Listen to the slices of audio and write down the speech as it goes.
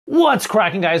What's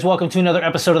cracking, guys? Welcome to another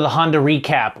episode of the Honda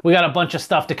Recap. We got a bunch of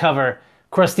stuff to cover.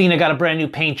 Christina got a brand new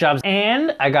paint job,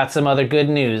 and I got some other good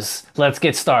news. Let's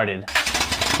get started.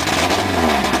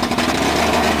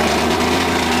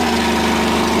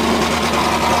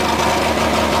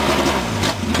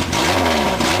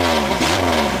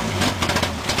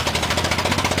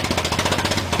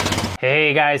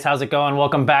 Hey guys, how's it going?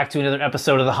 Welcome back to another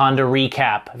episode of the Honda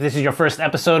Recap. If this is your first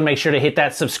episode, make sure to hit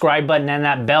that subscribe button and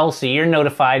that bell so you're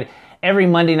notified every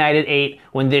Monday night at 8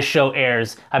 when this show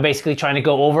airs. I'm basically trying to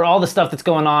go over all the stuff that's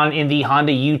going on in the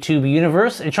Honda YouTube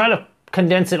universe and try to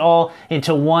condense it all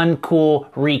into one cool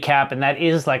recap, and that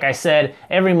is, like I said,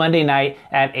 every Monday night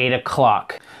at 8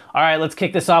 o'clock. All right, let's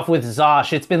kick this off with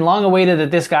Zosh. It's been long awaited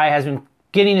that this guy has been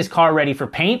getting his car ready for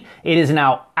paint. It is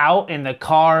now out and the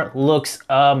car looks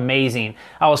amazing.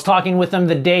 I was talking with him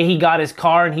the day he got his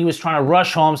car and he was trying to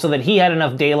rush home so that he had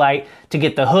enough daylight to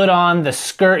get the hood on, the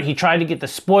skirt, he tried to get the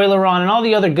spoiler on and all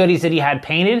the other goodies that he had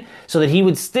painted so that he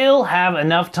would still have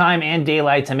enough time and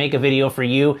daylight to make a video for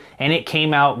you, and it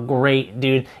came out great,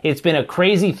 dude. It's been a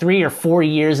crazy 3 or 4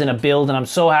 years in a build, and I'm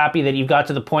so happy that you've got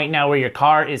to the point now where your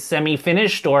car is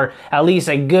semi-finished, or at least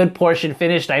a good portion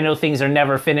finished. I know things are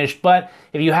never finished, but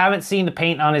if you haven't seen the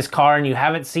paint on his car and you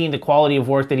haven't seen the quality of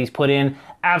work that he's put in,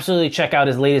 absolutely check out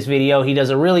his latest video. He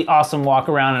does a really awesome walk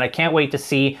around, and I can't wait to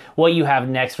see what you have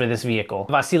next for this vehicle.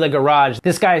 Vasile Garage,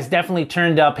 this guy has definitely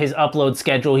turned up his upload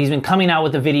schedule. He's been coming out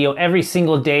with a video every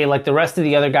single day like the rest of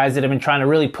the other guys that have been trying to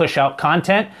really push out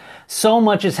content. So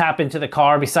much has happened to the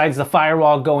car besides the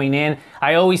firewall going in.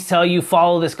 I always tell you,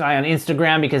 follow this guy on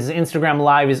Instagram because his Instagram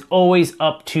Live is always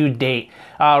up to date.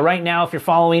 Right now, if you're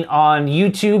following on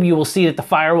YouTube, you will see that the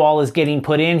firewall is getting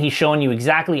put in. He's showing you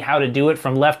exactly how to do it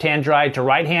from left-hand drive to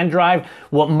right-hand drive,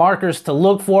 what markers to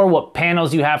look for, what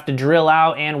panels you have to drill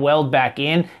out and weld back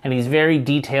in, and he's very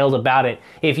detailed about it.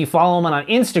 If you follow him on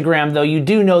Instagram, though, you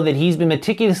do know that he's been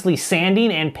meticulously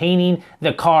sanding and painting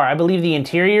the car. I believe the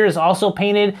interior is also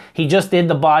painted. He just did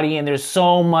the body, and there's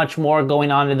so much more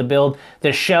going on in the build.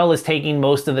 The shell is taking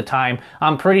most of the time.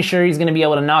 I'm pretty sure he's going to be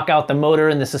able to knock out the motor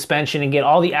and the suspension and get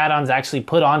all the add-ons actually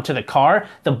put onto the car.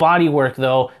 The body work,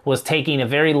 though, was taking a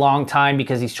very long time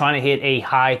because he's trying to hit a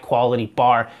high quality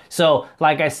bar. So,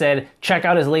 like I said, check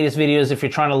out his latest videos if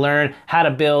you're trying to learn how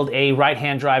to build a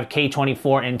right-hand drive K24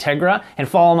 Integra, and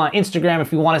follow him on Instagram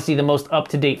if you want to see the most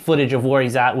up-to-date footage of where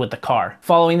he's at with the car.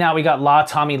 Following that, we got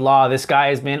LATommyLA. This guy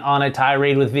has been on a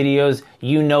tirade with videos.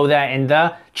 You know that. And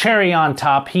the cherry on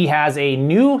top, he has a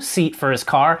new seat for his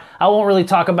car. I won't really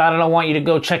talk about it. I want you to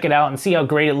go check it out and see how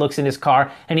great it looks in his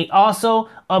car. And he also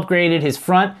upgraded his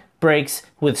front brakes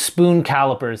with spoon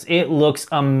calipers. It looks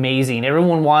amazing.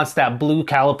 Everyone wants that blue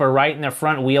caliper right in their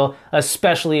front wheel,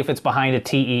 especially if it's behind a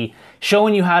TE.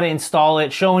 Showing you how to install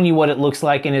it, showing you what it looks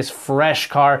like in his fresh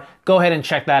car. Go ahead and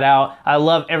check that out. I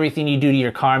love everything you do to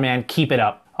your car, man. Keep it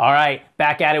up. All right,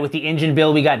 back at it with the engine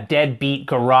build, we got Deadbeat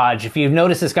Garage. If you've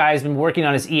noticed, this guy has been working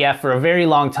on his EF for a very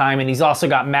long time, and he's also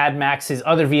got Mad Max, his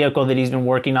other vehicle that he's been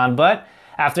working on. But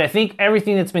after I think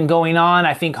everything that's been going on,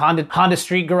 I think Honda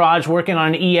Street Garage working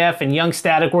on an EF and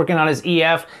YoungStatic working on his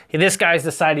EF, this guy's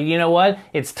decided, you know what,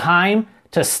 it's time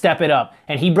to step it up.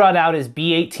 And he brought out his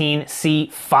B18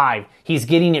 C5. He's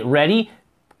getting it ready,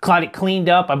 got it cleaned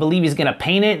up. I believe he's gonna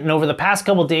paint it, and over the past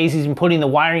couple days he's been putting the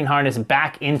wiring harness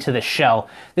back into the shell.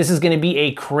 This is gonna be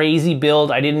a crazy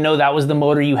build. I didn't know that was the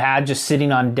motor you had just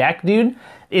sitting on deck, dude.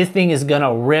 This thing is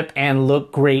gonna rip and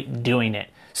look great doing it.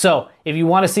 So if you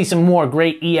want to see some more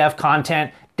great EF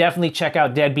content, definitely check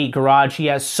out Deadbeat Garage. He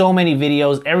has so many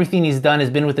videos. Everything he's done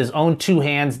has been with his own 2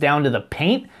 hands down to the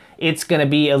paint. It's gonna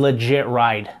be a legit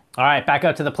ride. All right, back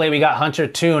up to the plate, we got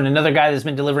Huntertuned, another guy that's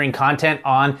been delivering content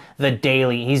on the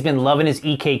daily. He's been loving his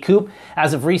EK Coupe.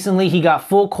 As of recently, he got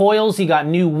full coils, he got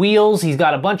new wheels, he's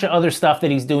got a bunch of other stuff that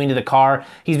he's doing to the car.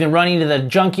 He's been running to the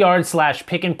junkyard /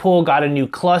 pick and pull, got a new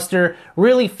cluster,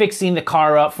 really fixing the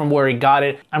car up from where he got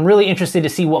it. I'm really interested to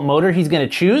see what motor he's gonna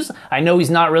choose. I know he's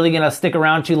not really gonna stick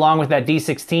around too long with that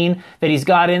D16 that he's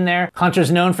got in there.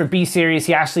 Hunter's known for B-Series.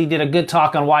 He actually did a good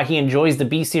talk on why he enjoys the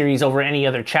B-Series over any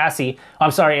other chassis.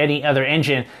 I'm sorry, any other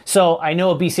engine. So I know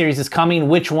a B-Series is coming.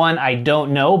 Which one, I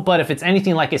don't know. But if it's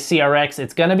anything like a CRX,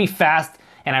 it's gonna be fast,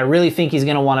 and I really think he's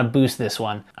gonna wanna boost this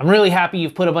one. I'm really happy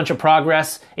you've put a bunch of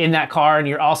progress in that car, and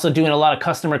you're also doing a lot of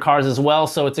customer cars as well,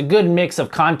 so it's a good mix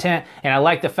of content, and I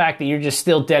like the fact that you're just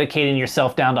still dedicating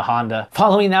yourself down to Honda.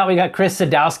 Following that, we got Chris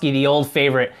Sadowski, the old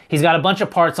favorite. He's got a bunch of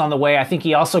parts on the way. I think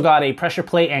he also got a pressure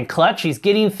plate and clutch. He's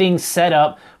getting things set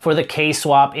up for the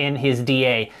K-swap in his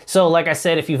DA. So like I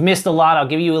said, if you've missed a lot, I'll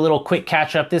give you a little quick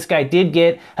catch up. This guy did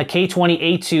get a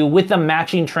K20A2 with the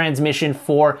matching transmission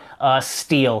for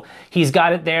steel. He's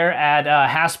got it there at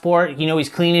Hasport. You know, he's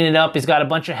cleaning it up. He's got a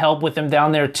bunch of help with him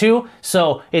down there too.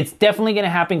 So it's definitely going to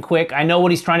happen quick. I know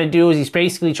what he's trying to do is he's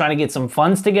basically trying to get some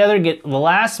funds together, get the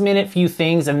last minute few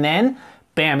things, and then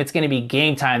bam, it's going to be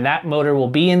game time. That motor will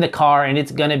be in the car and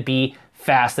it's going to be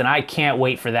fast, and I can't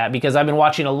wait for that because I've been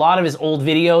watching a lot of his old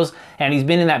videos and he's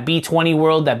been in that B20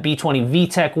 world, that B20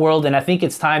 VTEC world, and I think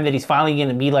it's time that he's finally going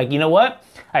to be like, you know what?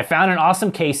 I found an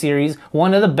awesome K-series,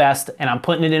 one of the best, and I'm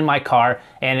putting it in my car,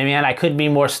 and man, I couldn't be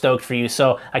more stoked for you.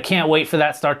 So I can't wait for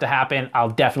that start to happen.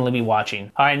 I'll definitely be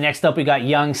watching. All right, next up we got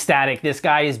YoungStatic. This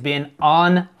guy has been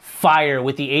on fire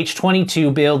with the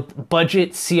H22 build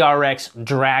budget CRX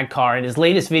drag car. In his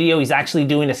latest video, he's actually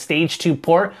doing a stage 2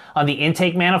 port on the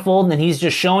intake manifold, and he's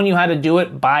just showing you how to do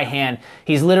it by hand.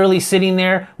 He's literally sitting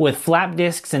there with flap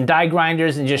discs and die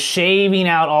grinders and just shaving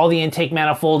out all the intake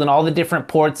manifold and all the different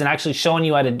ports and actually showing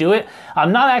you how to do it.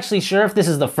 I'm not actually sure if this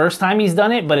is the first time he's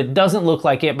done it, but it doesn't look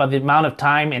like it by the amount of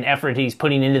time and effort he's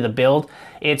putting into the build.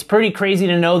 It's pretty crazy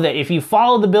to know that if you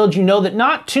follow the build, you know that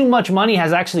not too much money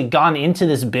has actually gone into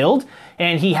this build,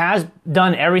 and he has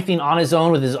done everything on his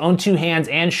own with his own 2 hands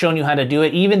and shown you how to do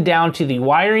it, even down to the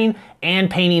wiring and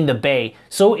painting the bay.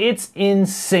 So it's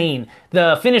insane.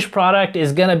 The finished product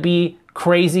is gonna be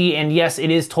crazy, and yes,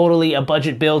 it is totally a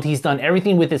budget build. He's done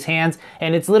everything with his hands,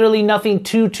 and it's literally nothing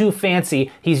too fancy.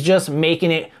 He's just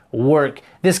making it work.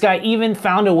 This guy even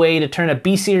found a way to turn a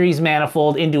B-series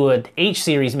manifold into an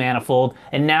H-series manifold,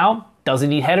 and now doesn't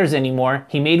need headers anymore.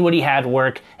 He made what he had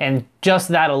work, and just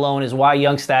that alone is why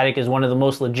YoungStatic is one of the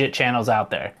most legit channels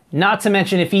out there. Not to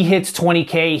mention, if he hits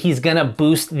 20K, he's gonna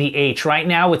boost the H. Right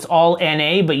now, it's all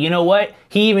NA, but you know what?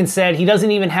 He even said he doesn't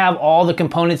even have all the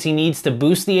components he needs to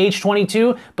boost the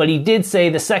H22, but he did say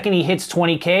the second he hits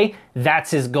 20K, that's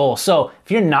his goal. So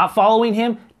if you're not following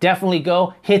him, definitely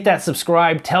go hit that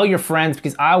subscribe, tell your friends,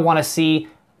 because I wanna see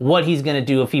what he's gonna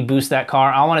do if he boosts that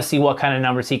car. I wanna see what kind of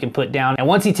numbers he can put down. And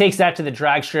once he takes that to the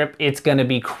drag strip, it's gonna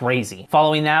be crazy.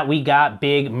 Following that, we got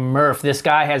Big Murph. This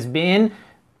guy has been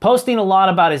posting a lot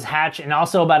about his hatch and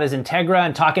also about his Integra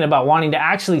and talking about wanting to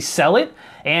actually sell it.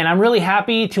 And I'm really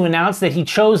happy to announce that he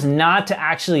chose not to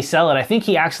actually sell it. I think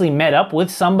he actually met up with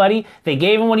somebody. They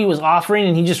gave him what he was offering,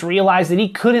 and he just realized that he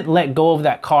couldn't let go of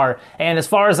that car. And as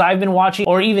far as I've been watching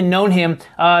or even known him,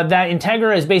 that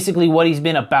Integra is basically what he's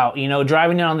been about. You know,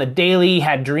 driving it on the daily,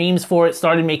 had dreams for it,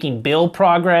 started making build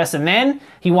progress, and then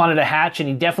he wanted a hatch, and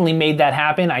he definitely made that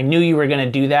happen. I knew you were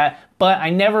gonna do that, but I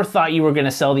never thought you were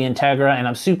gonna sell the Integra, and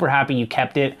I'm super happy you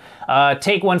kept it.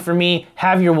 Take one for me,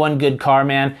 have your one good car,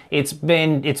 man. It's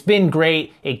been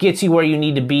great. It gets you where you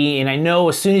need to be, and I know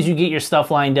as soon as you get your stuff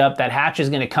lined up, that hatch is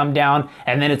gonna come down,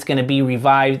 and then it's gonna be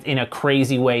revived in a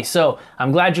crazy way. So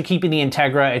I'm glad you're keeping the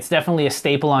Integra. It's definitely a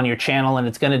staple on your channel, and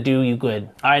it's gonna do you good.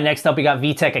 All right, next up we got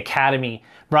Vtec Academy.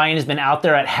 Brian has been out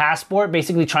there at Hasport,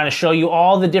 basically trying to show you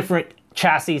all the different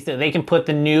chassis that they can put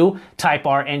the new Type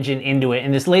R engine into it.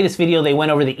 In this latest video, they went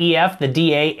over the EF, the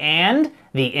DA, and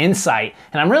the Insight.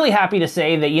 And I'm really happy to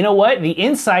say that, you know what, the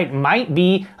Insight might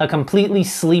be a completely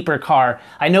sleeper car.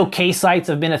 I know K-sights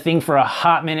have been a thing for a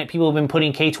hot minute. People have been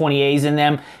putting K20As in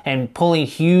them and pulling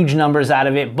huge numbers out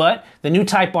of it, but the new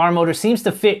Type R motor seems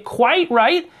to fit quite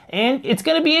right, and it's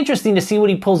gonna be interesting to see what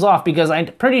he pulls off, because I'm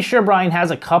pretty sure Brian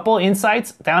has a couple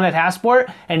Insights down at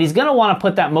Hasport, and he's gonna wanna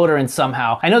put that motor in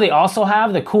somehow. I know they also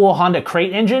have the cool Honda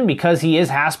crate engine because he is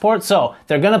Hasport, so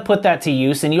they're gonna put that to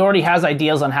use, and he already has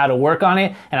ideas on how to work on it.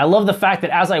 And I love the fact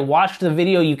that as I watched the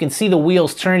video, you can see the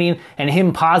wheels turning and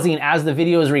him pausing as the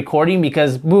video is recording,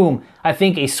 because boom, I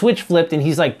think a switch flipped and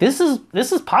he's like, this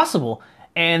is possible.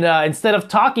 And instead of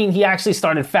talking, he actually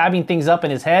started fabbing things up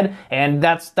in his head, and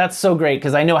that's so great,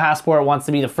 because I know Hasport wants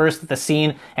to be the first at the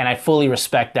scene, and I fully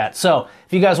respect that. So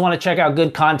if you guys want to check out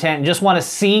good content and just want to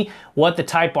see what the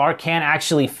Type R can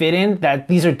actually fit in,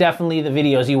 these are definitely the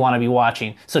videos you want to be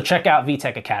watching. So check out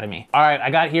Vtec Academy. All right, I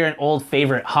got here an old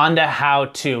favorite, Honda How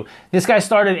To. This guy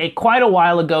started quite a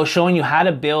while ago showing you how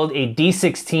to build a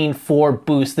D16 4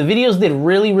 boost. The videos did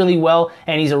really well,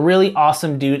 and he's a really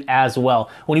awesome dude as well.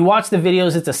 When you watch the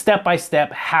videos, it's a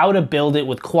step-by-step how to build it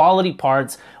with quality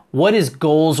parts, what his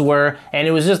goals were, and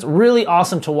it was just really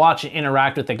awesome to watch and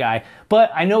interact with the guy. But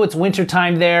I know it's winter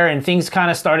time there, and things kind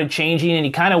of started changing, and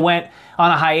he kind of went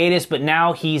on a hiatus, but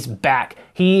now he's back.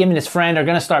 he and his friend are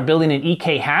gonna start building an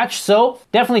EK hatch. So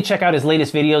definitely check out his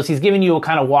latest videos. He's giving you a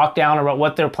kind of walk down about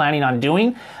what they're planning on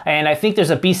doing. And I think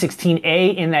there's a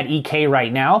B16A in that EK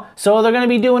right now. So they're gonna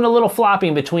be doing a little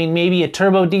flopping between maybe a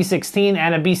turbo D16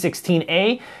 and a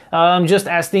B16A. Just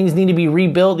as things need to be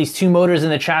rebuilt, these two motors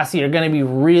in the chassis are gonna be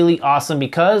really awesome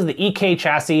because the EK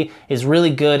chassis is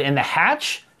really good and the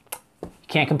hatch,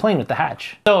 can't complain with the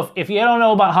hatch. So if you don't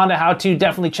know about Honda How To,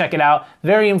 definitely check it out.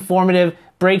 Very informative,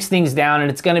 breaks things down, and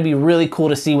it's gonna be really cool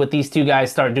to see what these two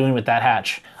guys start doing with that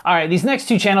hatch. All right, these next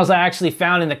two channels I actually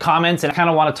found in the comments, and I kind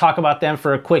of want to talk about them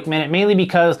for a quick minute, mainly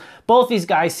because both these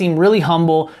guys seem really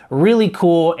humble, really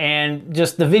cool, and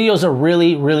just the videos are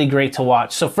really, really great to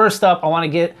watch. So first up, I want to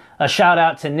get a shout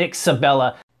out to Nick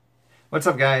Sabella. What's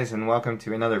up guys, and welcome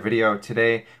to another video.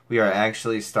 Today we are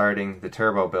actually starting the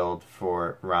turbo build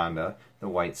for Rhonda, the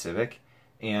white Civic,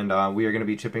 and we are going to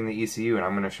be chipping the ECU, and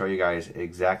I'm going to show you guys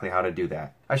exactly how to do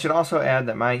that. I should also add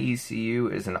that my ECU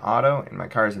is an auto and my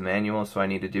car is a manual, so I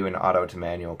need to do an auto to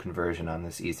manual conversion on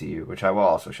this ECU, which I will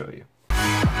also show you.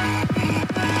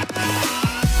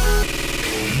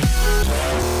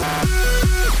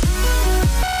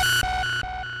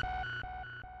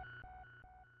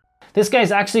 This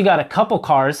guy's actually got a couple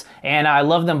cars, and I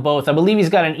love them both. I believe he's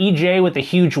got an EJ with a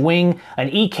huge wing, an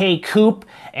EK Coupe,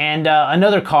 and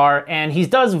another car, and he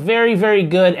does very, very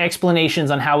good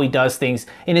explanations on how he does things.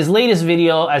 In his latest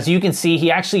video, as you can see,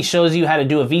 he actually shows you how to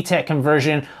do a VTEC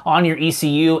conversion on your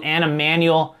ECU and a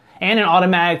manual and an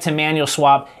automatic to manual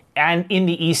swap and in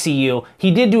the ECU.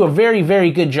 He did do a very, very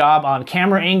good job on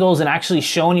camera angles and actually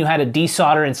showing you how to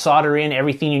desolder and solder in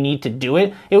everything you need to do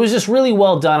it. It was just really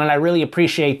well done, and I really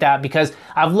appreciate that because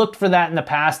I've looked for that in the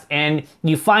past and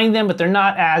you find them, but they're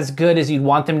not as good as you'd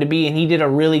want them to be, and he did a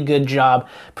really good job.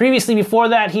 Previously, before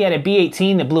that, he had a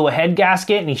B18 that blew a head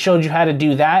gasket, and he showed you how to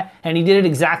do that, and he did it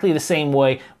exactly the same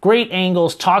way. Great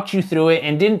angles, talked you through it,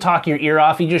 and didn't talk your ear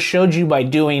off. He just showed you by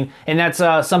doing, and that's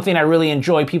something I really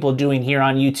enjoy people doing here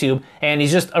on YouTube. And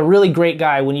he's just a really great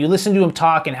guy. When you listen to him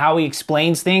talk and how he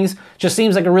explains things, just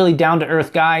seems like a really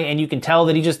down-to-earth guy, and you can tell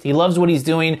that he loves what he's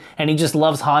doing, and he just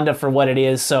loves Honda for what it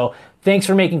is. So thanks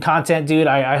for making content, dude.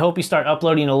 I hope you start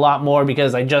uploading a lot more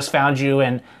because I just found you,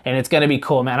 and it's gonna be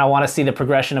cool, man. I wanna see the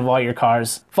progression of all your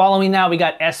cars. Following that, we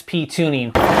got SP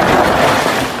Tuning.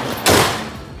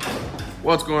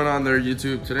 What's going on there,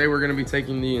 YouTube? Today we're gonna be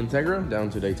taking the Integra down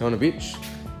to Daytona Beach.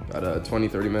 About a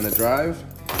 20-30 minute drive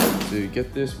to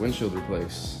get this windshield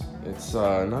replaced. It's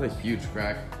not a huge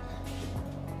crack,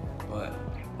 but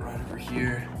right over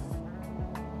here,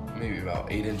 maybe about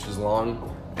 8 inches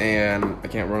long, and I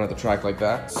can't run at the track like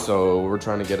that, so we're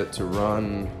trying to get it to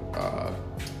run on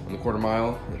the quarter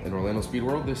mile in Orlando Speed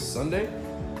World this Sunday.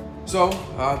 So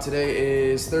today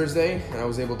is Thursday, and I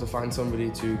was able to find somebody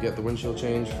to get the windshield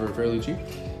changed for fairly cheap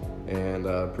and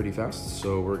pretty fast,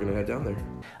 so we're gonna head down there.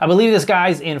 I believe this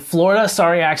guy's in Florida.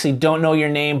 Sorry, I actually don't know your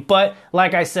name, but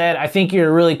like I said, I think you're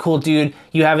a really cool dude.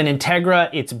 You have an Integra,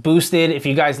 it's boosted. If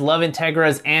you guys love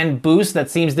Integras and boost, that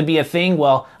seems to be a thing.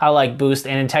 Well, I like boost,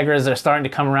 and Integras are starting to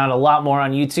come around a lot more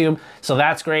on YouTube, so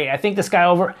that's great. I think this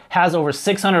guy has over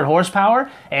 600 horsepower,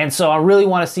 and so I really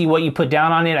wanna see what you put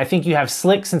down on it. I think you have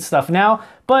slicks and stuff now,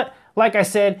 but like I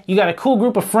said, you got a cool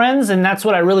group of friends, and that's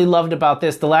what I really loved about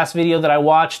this. The last video that I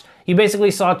watched, you basically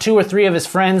saw 2 or 3 of his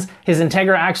friends. His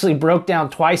Integra actually broke down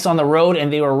twice on the road,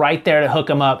 and they were right there to hook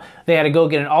him up. They had to go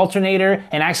get an alternator,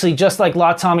 and actually, just like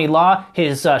LATommyLA,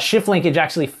 his shift linkage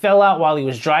actually fell out while he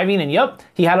was driving, and yep,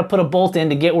 he had to put a bolt in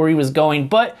to get where he was going.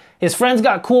 But his friends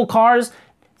got cool cars.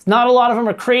 Not a lot of them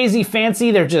are crazy fancy,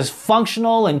 they're just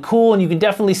functional and cool, and you can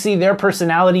definitely see their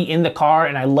personality in the car,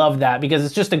 and I love that because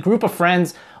it's just a group of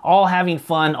friends all having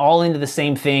fun, all into the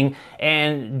same thing,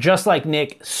 and just like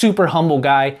Nick, super humble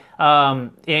guy.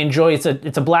 Enjoy, it's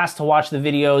a blast to watch the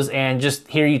videos and just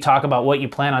hear you talk about what you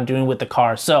plan on doing with the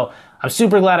car. So I'm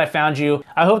super glad I found you.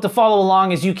 I hope to follow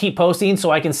along as you keep posting so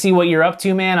I can see what you're up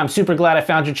to, man. I'm super glad I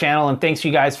found your channel, and thanks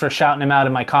you guys for shouting him out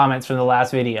in my comments from the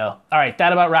last video. All right,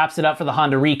 that about wraps it up for the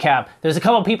Honda recap. There's a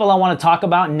couple people I want to talk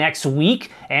about next week,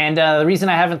 and the reason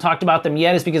I haven't talked about them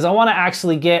yet is because I want to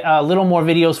actually get a little more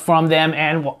videos from them,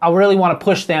 and I really want to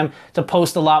push them to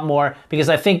post a lot more because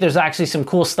I think there's actually some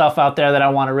cool stuff out there that I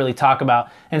want to really talk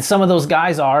about. And some of those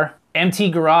guys are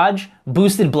MT Garage,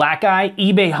 Boosted Black Eye,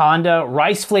 eBay Honda,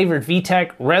 Rice Flavored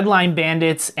Vtec, Redline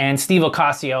Bandits, and Steve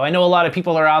Ocasio. I know a lot of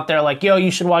people are out there like, yo,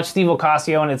 you should watch Steve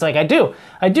Ocasio, and it's like, I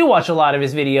do watch a lot of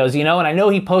his videos, you know, and I know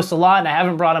he posts a lot, and I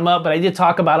haven't brought him up, but I did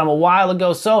talk about him a while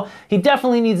ago, so he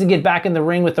definitely needs to get back in the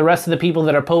ring with the rest of the people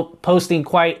that are posting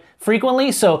quite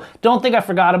frequently, so don't think I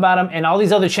forgot about him. And all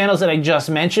these other channels that I just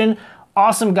mentioned,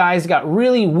 Awesome guys, got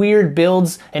really weird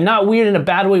builds, and not weird in a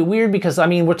bad way, weird because I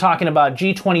mean we're talking about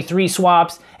G23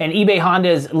 swaps, and eBay Honda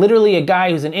is literally a guy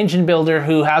who's an engine builder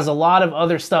who has a lot of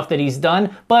other stuff that he's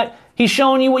done, but he's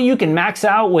showing you what you can max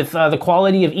out with the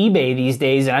quality of eBay these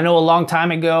days. And I know a long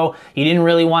time ago you didn't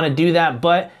really want to do that,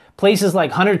 but places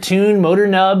like Huntertuned, Motor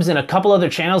Nubs, and a couple other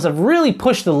channels have really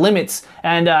pushed the limits,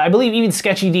 and I believe even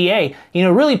Sketchy DA, you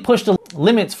know, really pushed the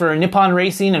limits for Nippon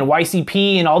Racing and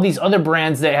YCP and all these other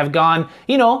brands that have gone,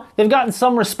 you know, they've gotten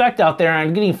some respect out there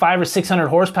and getting 500 or 600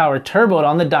 horsepower turboed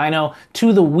on the dyno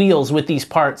to the wheels with these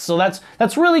parts. So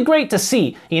that's really great to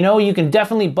see. You know, you can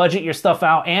definitely budget your stuff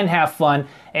out and have fun.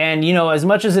 And you know, as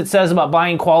much as it says about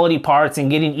buying quality parts and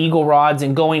getting Eagle rods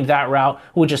and going that route,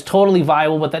 which is totally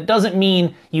viable, but that doesn't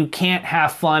mean you can't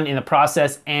have fun in the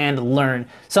process and learn.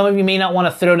 Some of you may not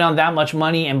want to throw down that much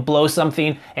money and blow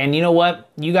something, and you know what?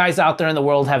 You guys out there in the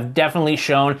world have definitely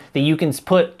shown that you can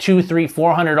put $200, $300,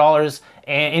 $400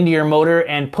 into your motor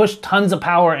and push tons of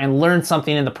power and learn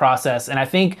something in the process. And I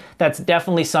think that's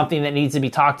definitely something that needs to be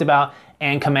talked about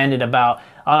and commended about.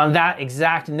 On that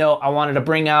exact note, I wanted to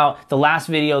bring out the last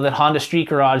video that Honda Street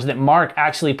Garage that Mark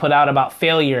actually put out about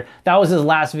failure. That was his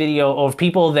last video of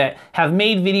people that have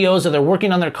made videos or they're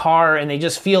working on their car and they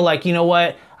just feel like, you know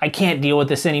what, I can't deal with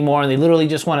this anymore, and they literally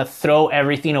just want to throw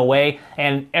everything away.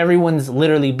 And everyone's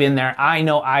literally been there. I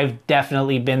know I've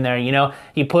definitely been there. You know,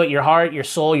 you put your heart, your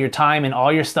soul, your time, and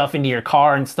all your stuff into your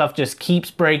car, and stuff just keeps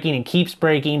breaking and keeps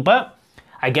breaking. But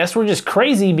I guess we're just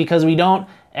crazy because we don't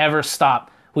ever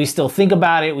stop. We still think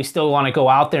about it. We still want to go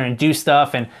out there and do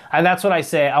stuff. And that's what I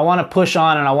say. I want to push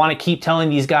on, and I want to keep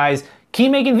telling these guys, keep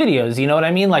making videos. You know what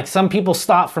I mean? Like, some people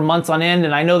stop for months on end,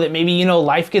 and I know that maybe, you know,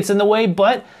 life gets in the way,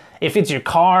 but if it's your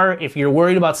car, if you're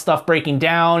worried about stuff breaking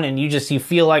down and you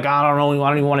feel like, I don't know, I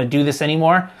don't even want to do this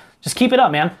anymore, just keep it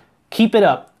up, man. Keep it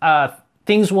up.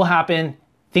 Things will happen.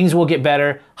 Things will get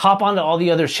better. Hop onto all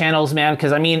the other channels, man,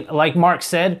 because I mean, like Mark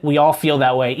said, we all feel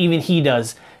that way. Even he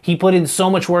does. He put in so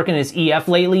much work in his EF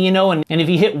lately, you know, and if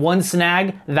he hit one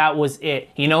snag, that was it,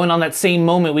 you know. And on that same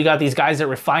moment, we got these guys at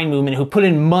Refine Movement who put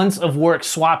in months of work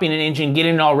swapping an engine,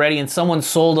 getting it all ready, and someone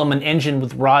sold him an engine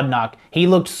with rod knock. He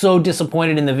looked so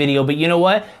disappointed in the video, but you know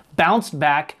what? Bounced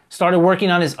back, started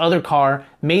working on his other car,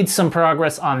 made some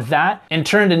progress on that, and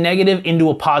turned a negative into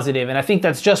a positive. And I think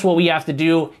that's just what we have to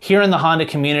do here in the Honda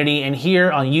community and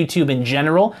here on YouTube in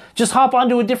general. Just hop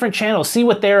onto a different channel, see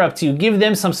what they're up to, give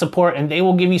them some support, and they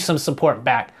will give you some support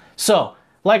back. So,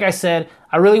 like I said,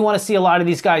 I really want to see a lot of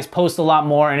these guys post a lot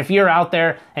more. And if you're out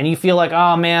there and you feel like,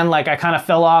 oh man, like I kind of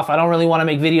fell off, I don't really want to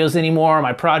make videos anymore, or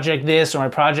my project this or my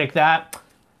project that,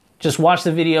 just watch the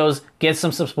videos, get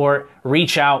some support,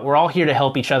 reach out. We're all here to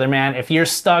help each other, man. If you're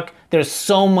stuck, there's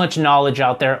so much knowledge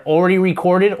out there already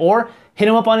recorded, or hit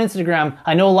them up on Instagram.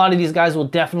 I know a lot of these guys will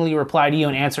definitely reply to you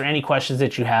and answer any questions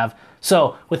that you have.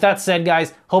 So with that said,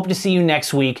 guys, hope to see you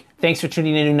next week. Thanks for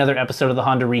tuning in to another episode of the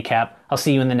Honda Recap. I'll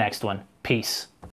see you in the next one. Peace.